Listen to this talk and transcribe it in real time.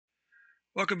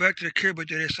Welcome back to the Caribou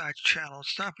Data Science channel.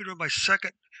 It's time for my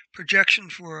second projection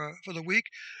for the week.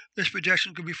 This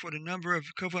projection could be for the number of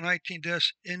COVID-19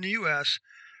 deaths in the U.S.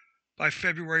 by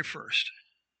February 1st.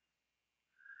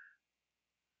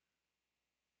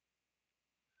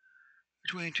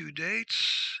 Between two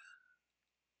dates,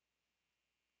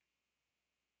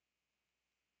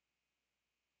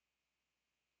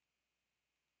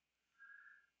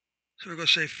 so we're going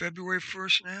to say February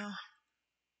 1st now.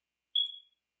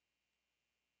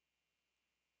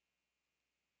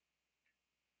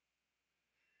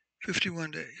 51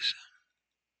 days.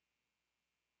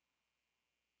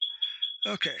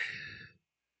 Okay,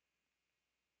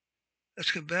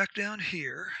 let's come back down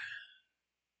here.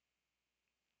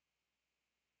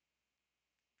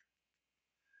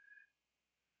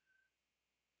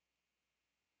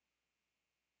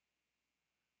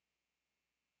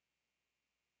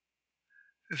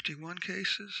 "51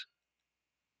 cases.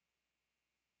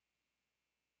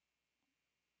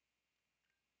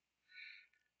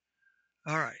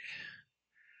 All right.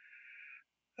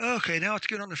 Okay, now let's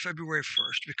get on to February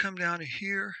 1st. We come down to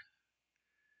here.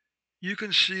 You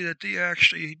can see that they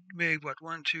actually made what,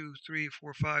 1, 2, 3,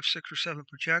 4, 5, 6, or 7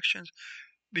 projections,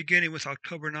 beginning with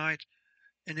October 9th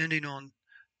and ending on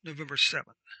November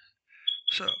 7th.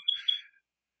 So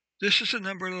this is the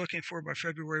number they're looking for by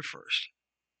February 1st.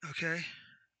 Okay,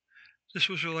 this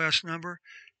was your last number.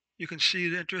 You can see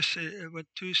the interest, it went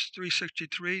to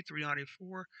 363,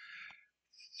 394,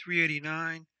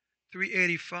 389,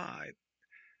 385,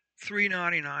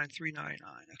 399,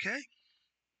 399. Okay,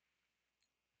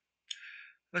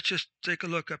 let's just take a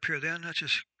look up here then.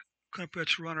 Let's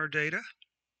run our data.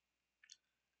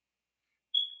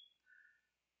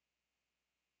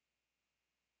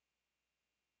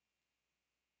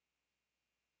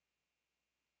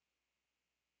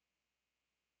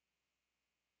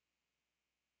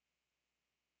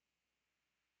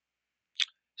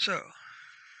 So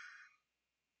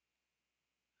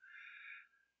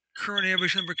current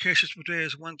average number of cases per day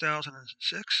is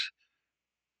 1,006.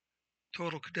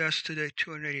 Total deaths today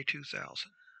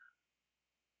 282,000.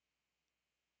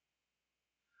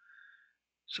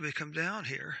 So we come down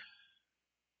here.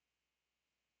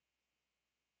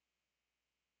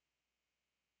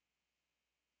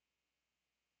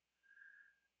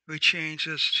 We change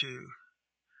this to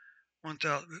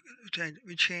 1,000.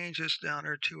 We change this down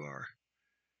there to our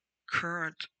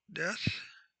current death.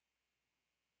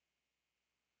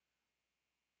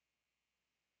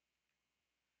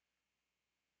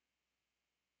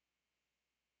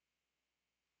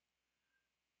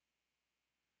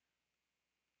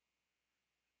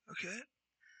 Okay.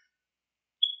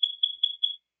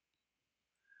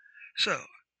 So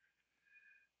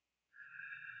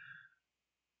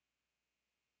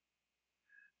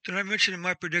did I mention in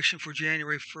my prediction for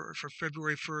February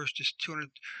 1st is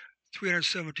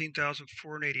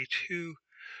 317,482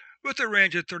 with a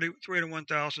range of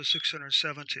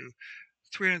 301,607 to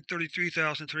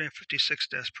 333,356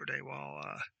 deaths per day.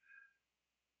 While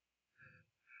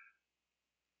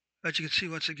as you can see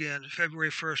once again,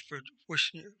 February 1st for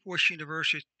Washington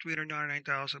University,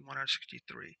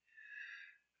 399,163.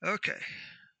 Okay,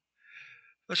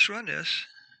 let's run this.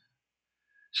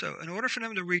 So in order for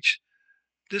them to reach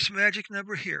this magic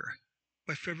number here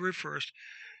by February 1st,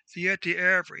 they had to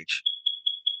average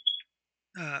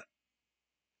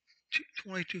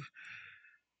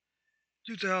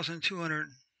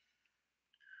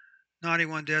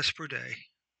 2,291 deaths per day.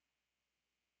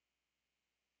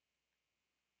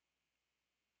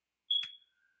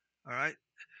 All right.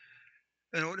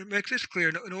 In order to make this clear,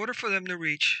 in order for us to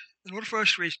reach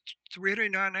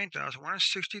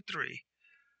 399,163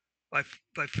 by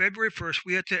February 1st,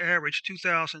 we had to average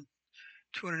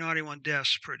 2,291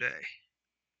 deaths per day.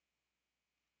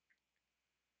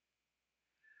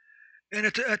 And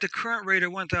at the current rate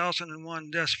of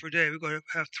 1,001 deaths per day, we're going to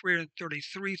have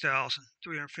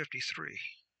 333,353,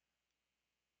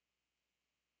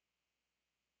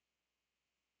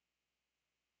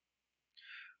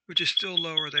 which is still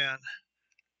lower than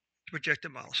the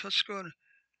projected model. So let's go and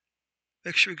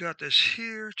make sure we got this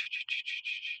here.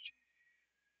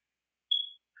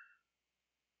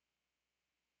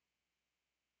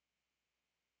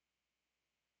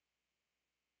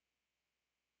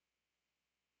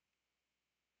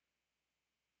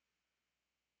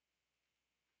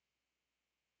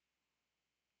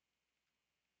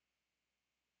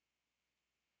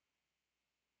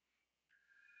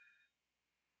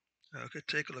 Okay,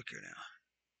 take a look here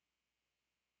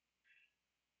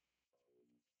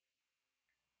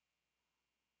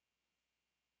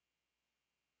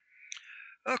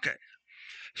now. Okay,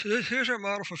 so here's our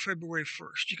model for February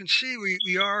 1st. You can see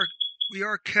we are we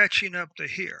are catching up to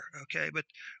here, okay? But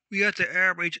we have to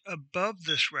average above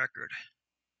this record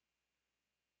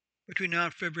between now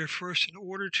and February 1st in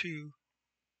order to,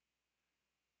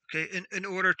 okay, in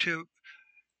order to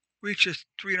reach this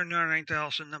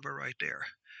 399,000 number right there.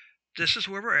 This is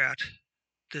where we're at.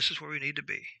 This is where we need to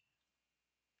be.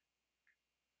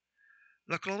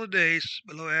 Look at all the days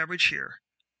below average here.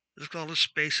 Look at all the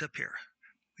space up here.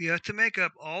 We have to make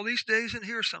up all these days in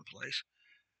here someplace,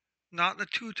 not in the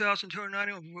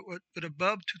 2,291, but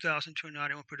above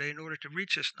 2,291 per day in order to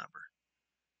reach this number.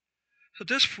 So at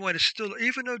this point, it's still,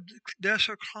 even though deaths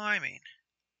are climbing,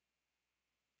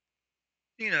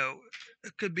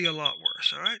 it could be a lot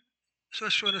worse, all right? So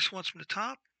let's run this once from the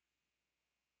top.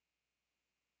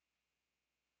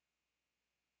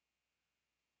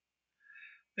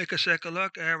 Make a second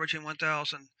look, averaging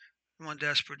 1,001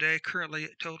 deaths per day. Currently,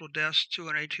 total deaths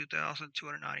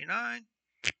 282,299.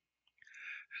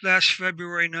 Last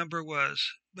February number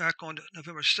was back on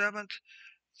November 7th,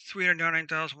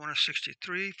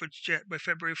 399,163. By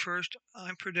February 1st,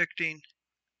 I'm predicting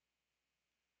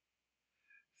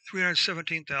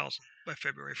 317,000 by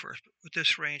February 1st with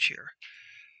this range here.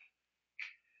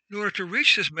 In order to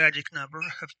reach this magic number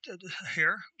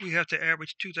here, we have to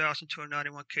average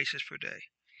 2,291 cases per day.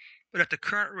 But at the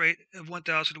current rate of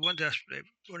 1,001 deaths per day,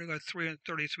 we're only got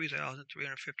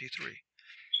 333,353.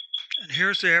 And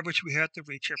here's the average we have to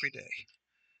reach every day.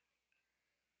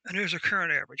 And here's the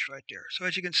current average right there. So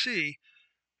as you can see,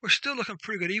 we're still looking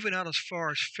pretty good, even out as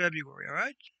far as February, all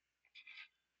right?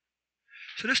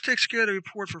 So this takes care of the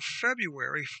report for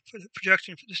February. For the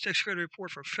projection, this takes care of the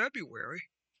report for February.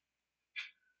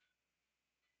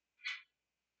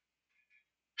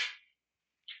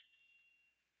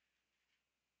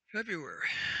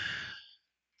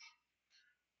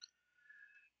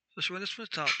 Let's run this from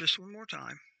the top just one more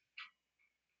time.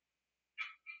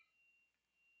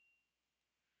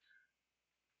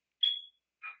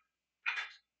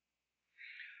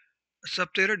 Let's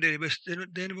update our database.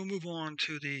 Then we'll move on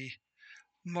to the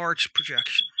March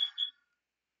projection.